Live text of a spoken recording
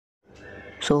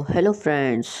So hello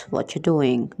friends, what you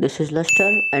doing? This is Lustre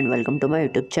and welcome to my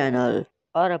YouTube channel.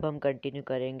 और अब हम continue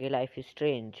करेंगे life is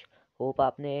strange. Hope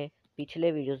आपने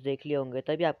पिछले videos देख लिए होंगे,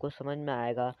 तभी आपको समझ में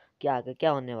आएगा कि आगे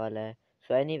क्या होने वाला है।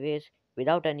 So anyways,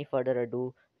 without any further ado,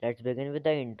 let's begin with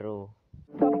the intro.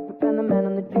 And the man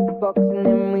on the jukebox, and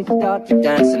then we start to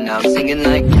dance. And I'm singing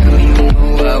like, girl, you know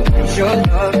I want your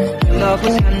love. Your love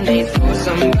was handmade for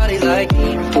somebody like me.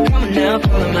 Come on now,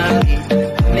 follow my lead.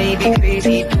 I may be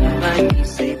crazy, don't mind me.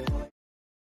 Say,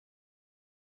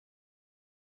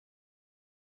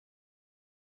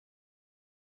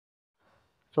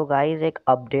 so guys, एक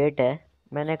update है।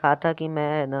 मैंने कहा था कि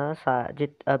मैं ना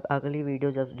अब अगली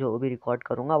वीडियो जब जो भी रिकॉर्ड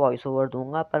करूँगा वॉइस ओवर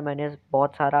दूंगा, पर मैंने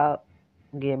बहुत सारा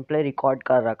गेम प्ले रिकॉर्ड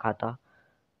कर रखा था।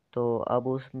 तो अब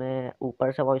उसमें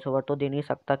ऊपर से वॉइस ओवर तो दे नहीं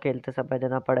सकता, खेलते समय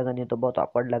देना पड़ेगा, नहीं तो बहुत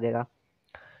ऑकवर्ड लगेगा।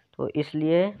 तो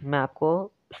इसलिए मैं आपको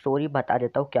स्टोरी बता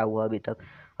देता हूँ क्या हुआ अभी तक।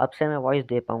 अब से मैं वॉइस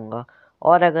दे पाऊँगा।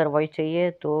 और अगर वॉइस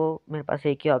चाहिए तो मेरे पास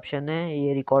एक ही ऑप्शन है,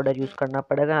 ये रिकॉर्डर यूज़ करना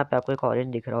पड़ेगा। यहाँ पे आपको एक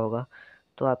ऑरेंज दिख रहा होगा,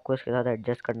 तो आपको इसके साथ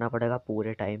एडजस्ट करना पड़ेगा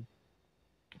पूरे टाइम।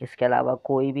 इसके अलावा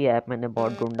कोई भी ऐप मैंने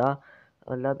बहुत ढूंढा,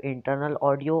 मतलब इंटरनल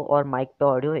ऑडियो और माइक पे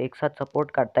ऑडियो एक साथ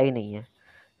सपोर्ट करता ही नहीं है।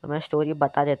 तो मैं स्टोरी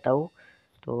बता देता हूँ।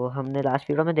 तो हमने लास्ट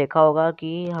वीडियो में देखा होगा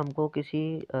कि हमको किसी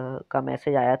का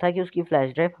मैसेज आया था कि उसकी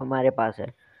फ्लैश ड्राइव हमारे पास है।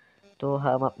 तो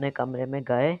हम अपने कमरे में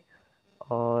गए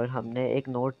और हमने एक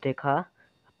नोट देखा।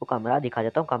 आपको कमरा दिखा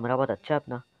देता हूँ, कमरा बहुत अच्छा है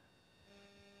अपना।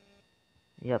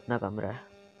 ये अपना कमरा है,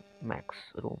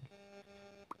 मैक्स रूम।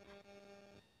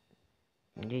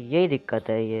 ये यही दिक्कत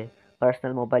है, ये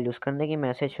पर्सनल मोबाइल यूज़ करने की,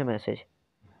 मैसेज पे मैसेज।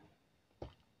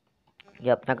 ये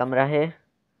अपना कमरा है।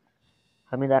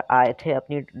 हम इधर आए थे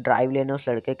अपनी ड्राइव लेने उस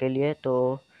लड़के के लिए।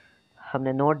 तो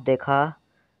हमने नोट देखा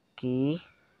कि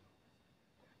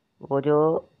वो जो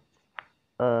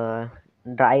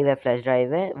ड्राइव है, फ्लैश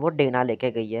ड्राइव है, वो डेना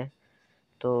लेके गई है।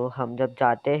 तो हम जब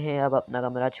जाते हैं अब अपना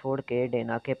कमरा छोड़ के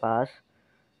डेना के पास,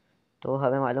 तो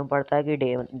हमें मालूम पड़ता है कि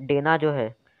डेना जो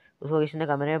है उसको किसी ने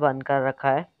कमरे में बंद कर रखा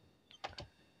है।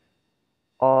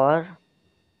 और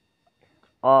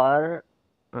और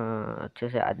अच्छे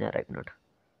से याद नहीं आ रहा, एक मिनट।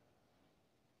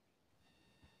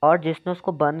 और जिसने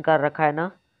उसको बंद कर रखा है ना,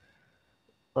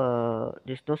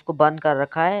 जिसने उसको बंद कर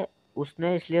रखा है,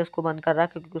 उसने इसलिए उसको बंद कर रहा है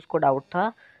क्योंकि उसको डाउट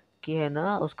था कि है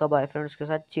ना उसका बॉयफ्रेंड उसके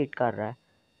साथ चीट कर रहा है।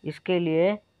 इसके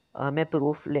लिए हमें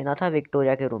प्रूफ लेना था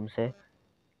विक्टोरिया के रूम से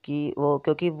कि वो,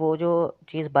 क्योंकि वो जो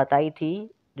चीज़ बताई थी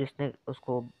जिसने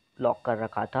उसको लॉक कर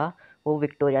रखा था, वो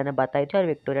विक्टोरिया ने बताई थी और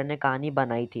विक्टोरिया ने कहानी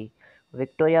बनाई थी।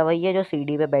 विक्टोरिया वही है जो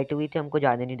सीढ़ी पे बैठी हुई थी, हमको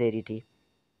जाने नहीं दे रही थी।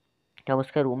 हम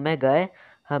उसके रूम में गए,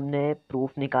 हमने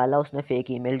प्रूफ निकाला, उसने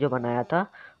फेक ईमेल जो बनाया था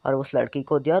और उस लड़की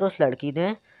को दिया, और उस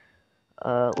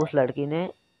लड़की ने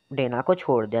डेना को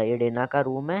छोड़ दिया। ये डेना का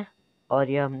रूम है और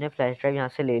ये हमने फ्लैश ड्राइव यहाँ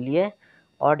से ले लिए।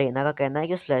 और डेना का कहना है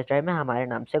कि उस फ्लैश ड्राइव में हमारे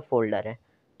नाम से एक फ़ोल्डर है।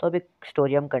 तो अभी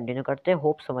स्टोरी हम कंटिन्यू करते हैं,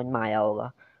 होप समझ में आया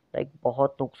होगा। लाइक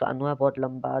बहुत नुकसान हुआ, बहुत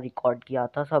लंबा रिकॉर्ड किया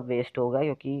था, सब वेस्ट हो गया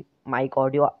क्योंकि माइक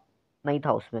ऑडियो नहीं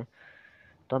था उसमें।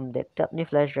 तो हम देखते हैं अपनी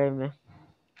फ्लैश ड्राइव में।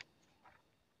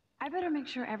 I better make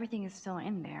sure everything is still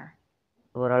in there.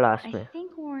 वो रहा लास्ट I में।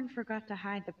 think Warren forgot to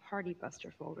hide the Party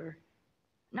Buster folder.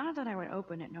 Not that I would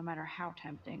open it no matter how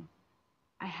tempting.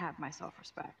 I have my self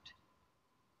respect.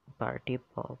 Party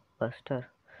pop buster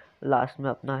last में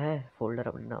अपना है folder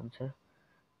अपने नाम से।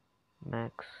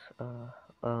 Max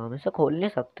हम इसे खोल नहीं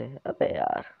सकते, अबे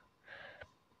यार।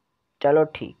 चलो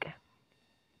ठीक है,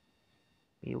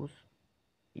 use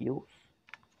use.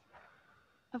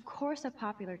 Of course, a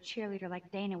popular cheerleader like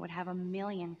Dana would have a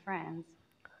million friends.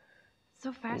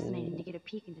 So fascinating to get a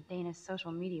peek into Dana's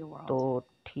social media तो world.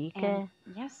 ठीक है,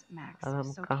 And yes, Max, अब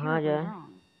हम so कहाँ terribly जाए? wrong.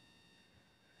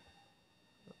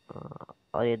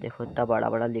 और ये देखो इतना बड़ा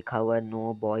बड़ा लिखा हुआ है,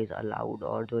 नो बॉयज अलाउड।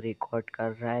 और जो रिकॉर्ड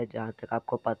कर रहा है, जहाँ तक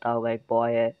आपको पता होगा, एक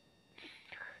बॉय है।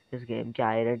 इस गेम की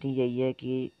आयरनी यही है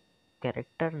कि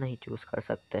कैरेक्टर नहीं चूज कर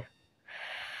सकते।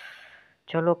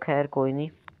 चलो खैर कोई नहीं,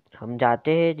 हम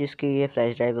जाते हैं जिसकी ये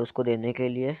फ्लैश ड्राइव है उसको देने के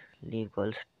लिए।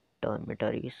 Legal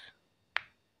टर्मिटरीज,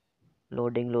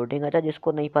 loading loading. अच्छा,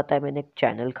 जिसको नहीं पता है, मैंने एक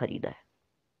चैनल खरीदा है,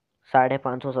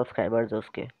 550 सब्सक्राइबर्स है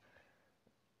उसके।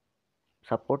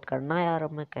 सपोर्ट करना यार,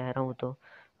 अब मैं कह रहा हूँ तो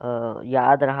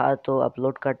याद रहा तो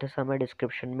अपलोड करते समय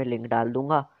डिस्क्रिप्शन में लिंक डाल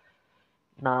दूंगा।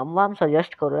 नाम वाम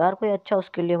सजेस्ट करो यार कोई अच्छा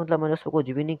उसके लिए, मतलब मैंने उसको कुछ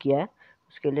भी नहीं किया है।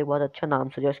 उसके लिए बहुत अच्छा नाम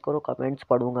सजेस्ट करो, कमेंट्स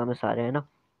पढ़ूंगा मैं सारे, है ना।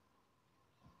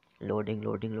 Loading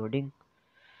loading loading.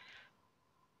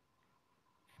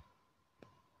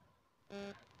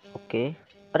 ओके।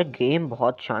 अरे गेम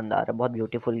बहुत शानदार है, बहुत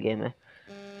ब्यूटीफुल गेम है।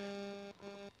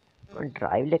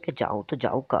 ड्राइव लेके जाऊँ तो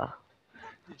जाऊँ का?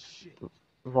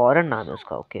 वॉरन नाम है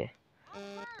उसका, okay.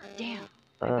 Damn,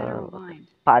 I better rewind.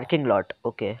 Parking lot,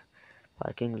 okay.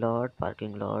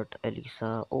 Parking lot Elisa.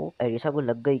 O Elisa को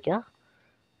लग गई क्या?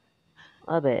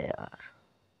 अबे यार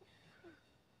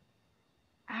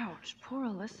Ouch, poor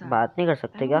Alyssa. बात नहीं कर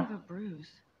सकते That'll क्या? leave a bruise.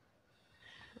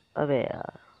 अबे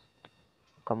यार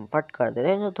कंफर्ट कर दे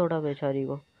रहे हैं थोड़ा बेचारी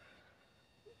को।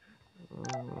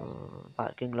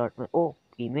 पार्किंग लॉट में ओ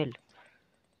ईमेल।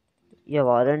 ये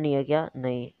वारंट नहीं है क्या?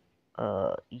 नहीं।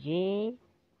 ये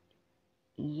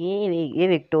ये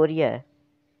विक्टोरिया है।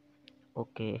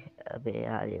 ओके। अबे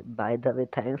यार by the way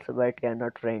thanks but we are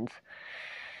not friends.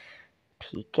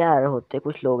 ठीक है यार होते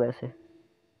कुछ लोग ऐसे।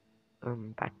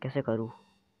 पैक कैसे करूँ?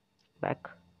 पैक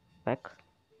पैक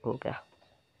हो गया।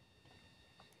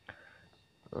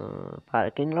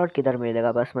 पार्किंग लॉट किधर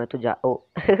मिलेगा? बस मैं तो जा ओ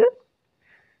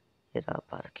ये रहा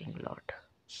parking lot.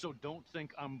 So don't think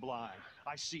I'm blind.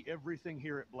 I see everything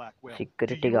here at Blackwell. Do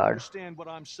security you guard. understand what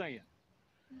I'm saying?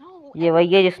 No, ये वही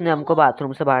है everything, जिसने leave me हमको alone.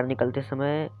 बाथरूम से बाहर निकलते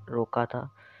समय रोका था।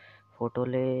 फोटो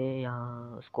ले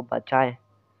यहाँ उसको बचाए।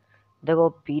 देखो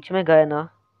बीच में गए ना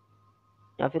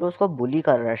या फिर उसको बुली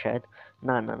कर रहा है शायद।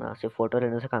 ना ना ना सिर्फ फोटो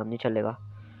लेने से काम नहीं चलेगा।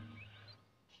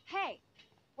 Hey,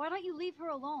 why don't you leave her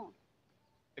alone?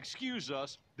 Excuse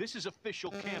us. This is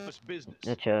official campus business.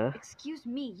 अच्छा Excuse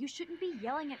me, you shouldn't be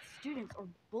yelling at students or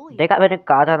bullying. देखा मैंने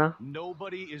कहा था ना।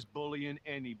 Nobody is bullying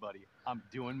anybody. I'm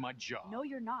doing my job. No,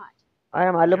 you're not.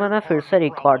 अरे मालूम है You're मैं फिर part of से the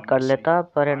रिकॉर्ड problem, कर you see. लेता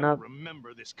पर है I ना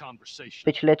remember this conversation.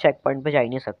 पिछले चेक पॉइंट पे जा ही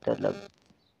नहीं सकते। मतलब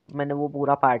मैंने वो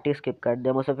पूरा पार्टी स्किप कर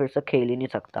दिया। मुझसे फिर से खेल ही नहीं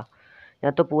सकता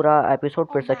या तो पूरा एपिसोड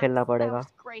फिर Oh, से Max, खेलना that पड़ेगा।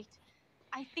 was great.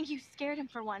 I think you scared him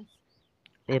for once.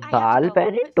 ये I have to बाल go,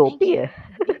 पहने but thank टोपी you. है।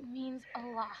 It means a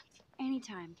lot.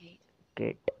 Anytime, Kate.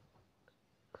 Gate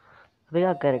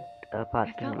भैया correct I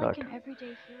parking felt like lot. an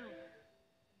everyday hero.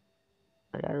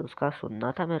 अरे यार उसका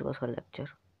सुनना था मेरे को उसका लेक्चर।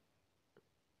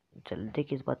 जल्दी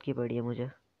किस बात की पड़ी है मुझे?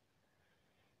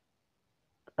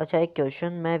 अच्छा एक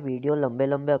क्वेश्चन, मैं वीडियो लंबे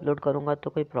लंबे अपलोड करूंगा तो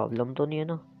कोई प्रॉब्लम तो नहीं है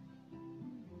ना?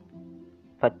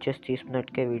 25-30 मिनट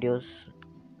के वीडियोस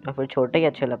या फिर छोटे ही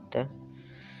अच्छे लगते हैं?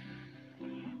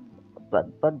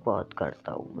 बकबक बहुत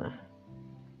करता हूँ मैं।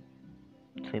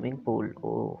 स्विमिंग पूल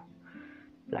ओ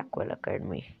ब्लैकवेल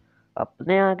एकेडमी।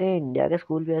 अपने आगे इंडिया के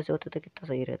स्कूल भी ऐसे होते थे कितना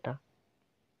सही रहता।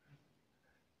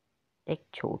 एक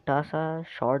छोटा सा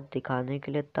शॉट दिखाने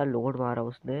के लिए इतना लोड मारा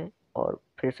उसने और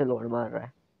फिर से लोड मार रहा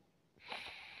है।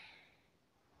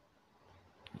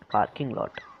 पार्किंग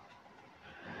लॉट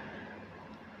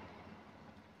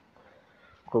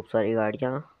खूब सारी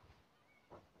गाड़ियाँ।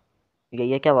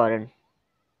 यही है क्या वारंट?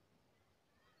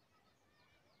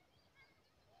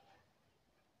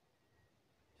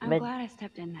 I'm मैं glad I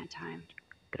stepped in that time.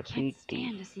 Can't graffiti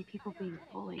stand to see people being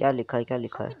bullied. क्या लिखा है क्या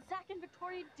लिखा How है? could Zach and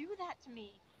Victoria do that to me?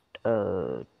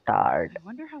 Tarred I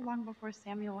wonder how long before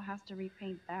Samuel has to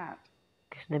repaint that.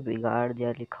 किसने बिगाड़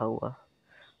दिया लिखा हुआ।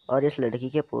 और इस लड़की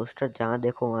के पोस्टर जहाँ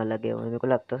देखो वहाँ लगे हुए हैं। मेरे को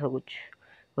लगता था कुछ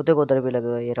उधर उधर भी लगे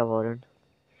हुए। ये रहा वारंट।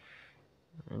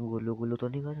 गुल्लू गुल्लू तो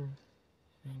नहीं कर रहे?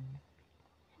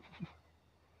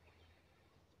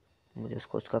 मुझे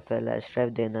उसको उसका पहला स्ट्राइप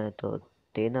देना है तो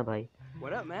देना भाई।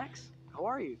 What up, Max? How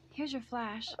are you? Here's your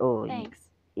flash. O Thanks.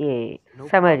 ये No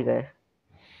समझ problem. गए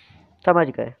समझ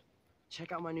गए।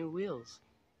 Check out my new wheels.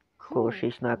 Cool.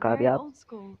 कोशिश Very नाकामयाब। old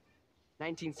school.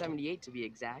 1978 to be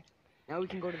exact. Now we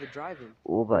can go to the drive-in.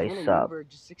 O There's भाई one in साहब Newburgh,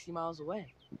 just 60 miles away.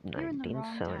 You're in the wrong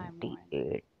time, Warren.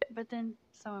 1978। But then,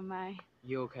 so am I.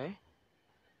 You okay?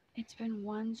 It's been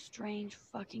one strange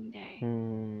fucking day.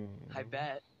 I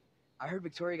bet. I heard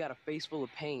Victoria got a face full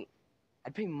of paint.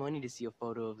 I'd pay money to see a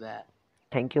photo of that.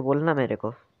 Thank you बोलना मेरे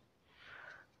को।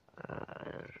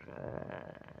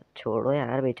 छोड़ो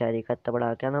यार बेचारी का इतना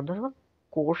बड़ा क्या नाम था उसका?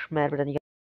 कोश मैर पता नहीं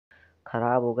क्या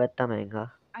खराब हो गया इतना महंगा।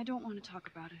 I don't want to talk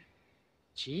about it.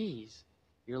 Jeez,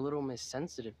 you're a little Miss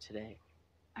Sensitive today.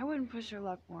 I wouldn't push your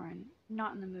luck, Warren.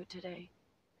 Not in the mood today.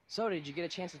 So, did you get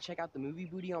a chance to check out the movie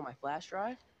booty on my flash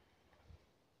drive?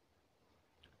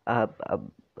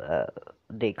 अब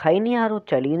देखा ही नहीं यार, वो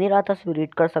चल ही नहीं रहा था, सिर्फ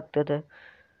रीड कर सकते थे।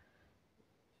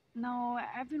 No,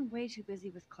 I've been way too busy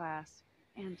with class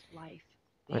and life.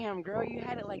 Damn, girl, you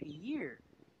had it like a year.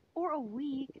 Or a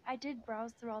week. I did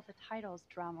browse through all the titles,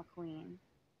 drama queen.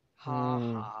 Ha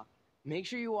ha. Make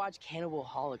sure you watch Cannibal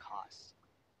Holocaust.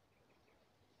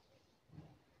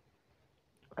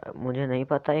 मुझे नहीं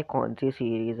पता ये कौन सी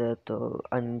series है तो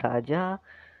अंदाजा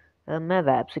मैं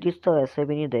web series तो ऐसे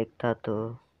भी नहीं देखता तो।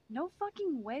 No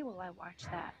fucking way will I watch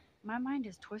that. My mind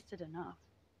is twisted enough.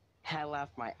 I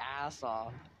laughed my ass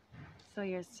off. So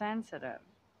you're sensitive.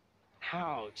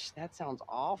 Ouch, that sounds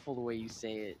awful the way you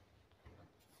say it.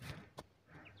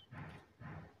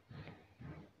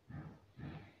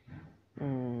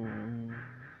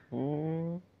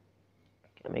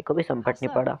 मेरे को भी संपट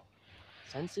नहीं पड़ा।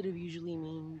 Sensitive usually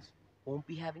means won't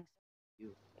be having sex with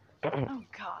you. Oh,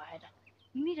 God.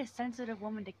 You need a sensitive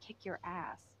woman to kick your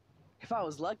ass. If I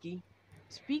was lucky.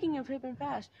 Speaking of hip and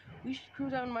fast, we should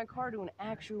cruise out in my car to an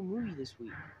actual movie this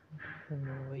week.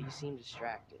 But you seem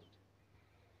distracted.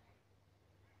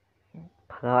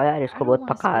 हाँ यार, I इसको don't बहुत want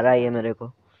to पका speak रहा है ये about it. मेरे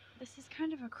को। This is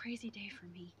kind of a crazy day for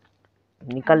me.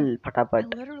 निकल I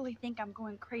फटाफट। literally think I'm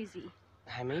going crazy.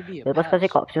 I may be a मेरे पास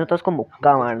एक pest, ऑप्शन होता है but उसको I'm a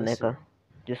मुक्का good मारने का,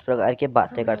 listener. जिस प्रकार की For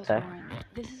बातें reals, करता है। Warren,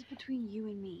 this is between you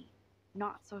and me,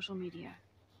 not social media.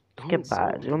 उसके Don't insult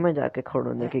बाजू me. में जाके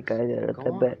खड़ोने की क्या जरूरत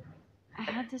Go है बे? on. I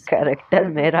had this character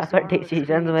horrible, मेरा पर bizarro डिसीजंस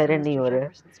experience मेरे in नहीं Mr. हो रहे।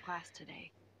 Jefferson's class today.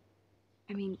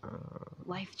 I mean,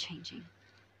 life-changing.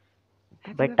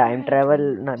 Have भाई you ever time had a travel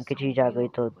dream that नाम was की so चीज आ गई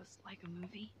real तो it was like a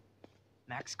movie?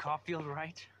 Max Caulfield,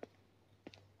 right?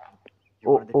 O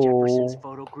You're one of the Jefferson's O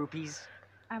photo groupies?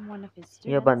 I'm one of his ये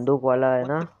students. बंदूक वाला है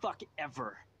What ना? the fuck ever.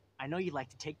 I know you like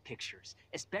to take pictures,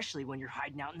 especially when you're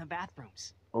hiding out in the bathrooms.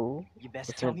 O You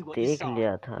best उसने tell me what you देख saw.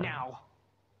 लिया था। Now.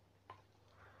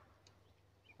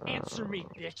 Answer me,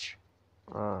 bitch.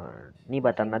 नहीं Nothing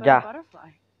बताना, but जा। a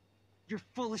butterfly. You're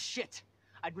full of shit.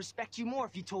 I'd respect you more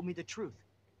if you told me the truth.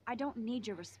 I don't need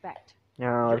your respect.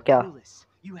 हाँ, और You're क्या? clueless.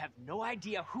 You have no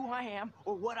idea who I am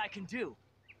or what I can do.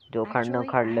 जो खाना Actually,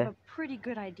 खा I ले। have a pretty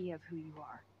good idea of who you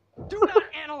are. Do not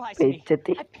analyze me.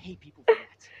 बेइज्जती। I pay people for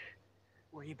that.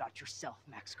 Worry about yourself,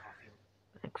 Max Caulfield.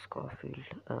 X कॉफील्ड,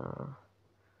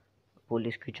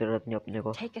 police की जरूरत नहीं अपने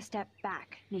को। Take a step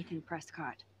back, Nathan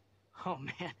Prescott. Oh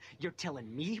man, you're telling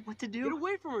me what to do? Get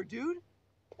away from her, dude.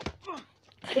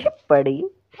 पड़ी।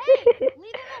 Hey,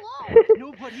 leave him alone.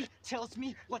 Nobody tells me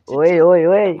what to ओए do. ओए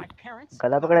ओए, Not my parents,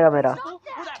 गला not पकड़ेगा my मेरा। principal,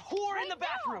 or that whore in the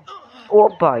bathroom. ओ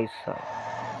भाई साहब,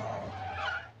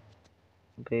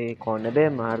 बे कौन है बे?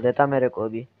 मार देता मेरे को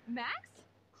भी। Max?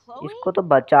 Chloe? इसको तो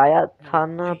बचाया था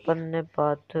No ना way. अपन ने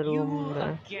बाथरूम You में।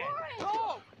 again. Go,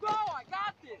 go, I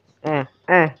got this. A,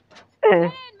 A, A.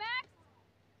 Man, Max!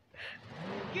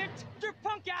 Get your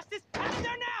punk asses out of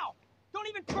there now! Don't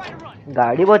even try to run.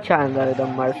 गाड़ी बहुत शानदार है,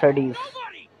 एकदम मर्सिडीज।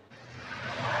 Nobody.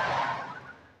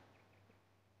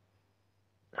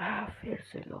 फिर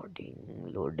से लोडिंग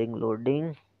लोडिंग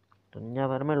लोडिंग, दुनिया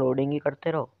भर में लोडिंग ही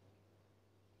करते रहो।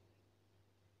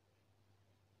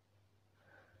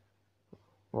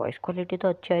 वॉइस क्वालिटी तो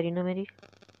अच्छी आ रही ना मेरी।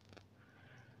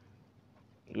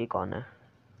 ये कौन है?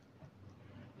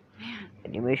 Man,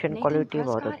 एनिमेशन Nathan क्वालिटी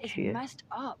बहुत Prescott is अच्छी है। messed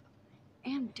up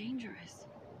and dangerous.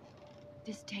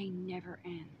 This day never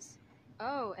ends.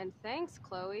 Oh, and thanks,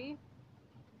 Chloe.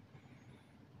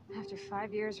 After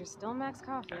 5 years, you're still Max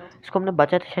Caulfield. इसको हमने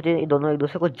बचा था, शायद ये दोनों एक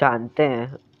दूसरे को जानते हैं।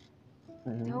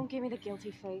 Don't give me the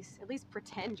guilty face. At least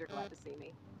pretend you're glad to see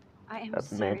me. I am अब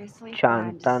मैं seriously glad to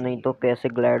जानता see नहीं you. तो कैसे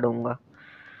ग्लैड होऊंगा?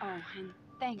 Oh, and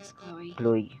thanks, Chloe.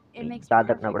 Chloe, It makes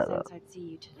याद रखना perfect पड़ेगा। sense I'd see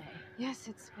you today. Yes,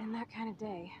 it's been that kind of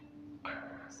day.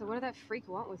 So what did that freak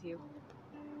want with you?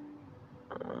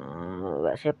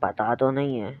 वैसे पता तो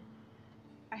नहीं है।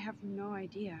 I have no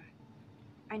idea.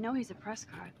 I know he's a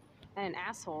Prescott. And an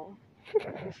asshole.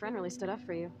 Your friend really stood up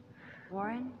for you.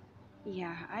 Warren?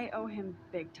 Yeah, I owe him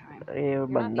big time. अरे not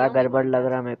the बंदा only गड़बड़ one लग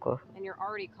that- रहा मेरे को। And you're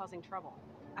already causing trouble.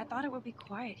 I thought it would be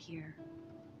quiet here.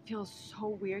 Feels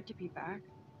so weird to be back.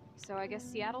 So I guess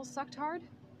Seattle sucked hard?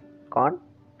 कौन?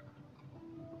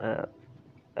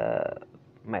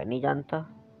 मैं नहीं जानता।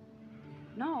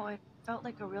 No, it felt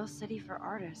like a real city for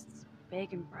artists.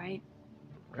 Big and bright.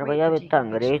 अरे Great भैया for अब इतना taking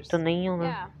अंग्रेज तो pictures. नहीं हूँ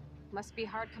मैं। Yeah. Must be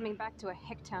hard coming back to a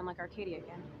hick town like Arcadia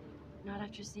again. Not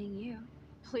after seeing you.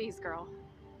 Please, girl.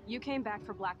 You came back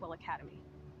for Blackwell Academy.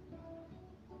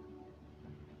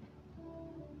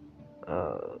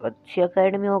 अच्छी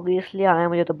एकेडमी होगी इसलिए आया,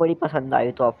 मुझे तो बड़ी पसंद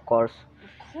आई तो of course.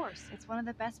 Of course, it's one of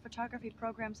the best photography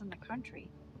programs in the country.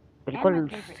 बिल्कुल And my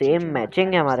favorite same teacher, matching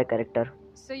है Jefferson. हमारे character.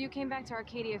 So you came back to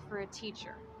Arcadia for a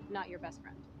teacher, not your best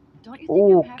friend. Don't you think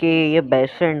I'm happy okay, to ये see you?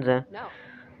 Best friends हैं। No.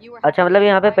 You were अच्छा, happy मतलब to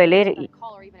यहाँ पे find पहले out about a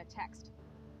call or even a text.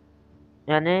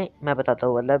 यानी मैं बताता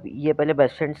हूँ, मतलब ये पहले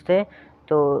बेस्ट फ्रेंड्स थे।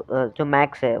 तो जो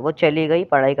मैक्स है वो चली गई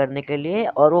पढ़ाई करने के लिए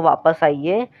और वो वापस आई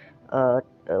है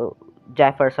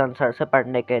जेफरसन सर से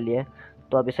पढ़ने के लिए।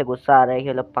 तो अब इसे गुस्सा आ रहा है कि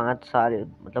मतलब 5 साल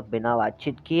मतलब बिना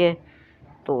बातचीत किए।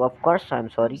 तो of course I am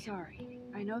I'm sorry. sorry.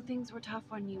 I know things were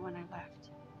tough on you when I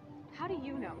left. How do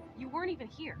you know? You weren't even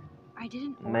here. I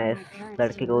didn't मैं want my इस parents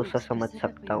लड़की to को move उससे समझ specifically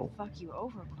सकता to हूँ। fuck you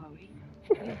over, Chloe.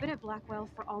 You've been at Blackwell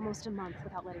for almost a month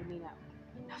without letting me know.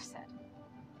 Enough said.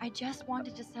 I just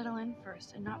wanted to settle in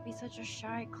first and not be such a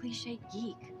shy, cliche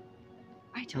geek.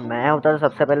 I told मैं you होता तो I'd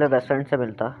सबसे पहले contact best friend से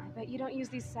मिलता। I bet you don't use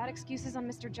these sad excuses on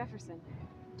Mr. Jefferson.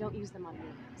 Don't use them on me,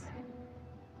 guys.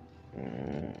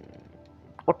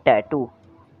 O tattoo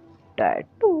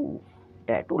tattoo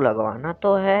tattoo लगवाना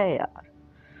तो है यार,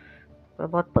 मैं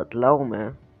बहुत पतला हूँ मैं,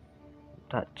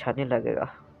 तो अच्छा नहीं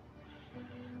लगेगा।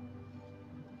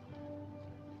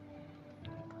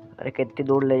 अरे कितनी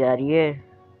दूर ले जा रही है।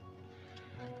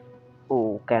 ओ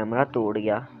कैमरा तोड़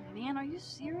गया। Oh man, are you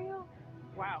serial?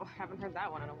 Wow, haven't heard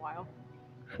that one in a while.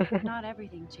 Not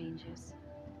everything changes.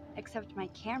 Except my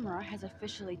camera has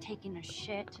officially taken a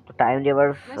shit. तो टाइम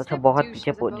रिवर्स My अच्छा step बहुत douche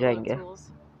पीछे has a पहुंच boatload of जाएंगे। tools.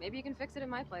 Maybe you can fix it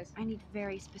in my place. I need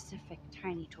very specific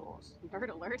tiny tools.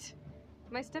 Nerd alert.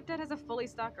 My stepdad has a fully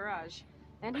stocked garage.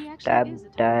 And he actually step is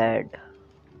a tiny dad.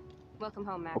 tool.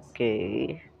 Welcome home, Max. Okay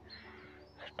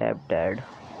step dad.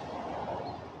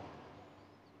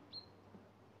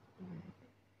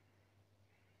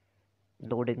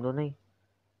 Loading तो नहीं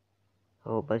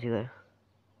हो, बच गए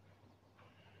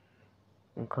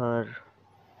घर।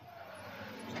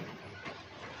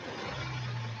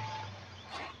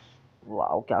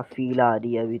 Wow क्या feel आ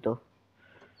रही है अभी तो,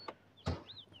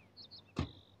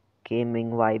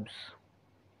 गेमिंग वाइब्स।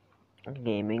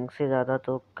 गेमिंग से ज्यादा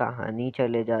तो कहानी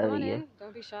चले जा Come on रही है। in.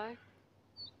 Don't be shy.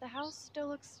 The house still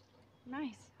looks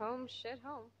nice. Home, shit,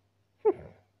 home.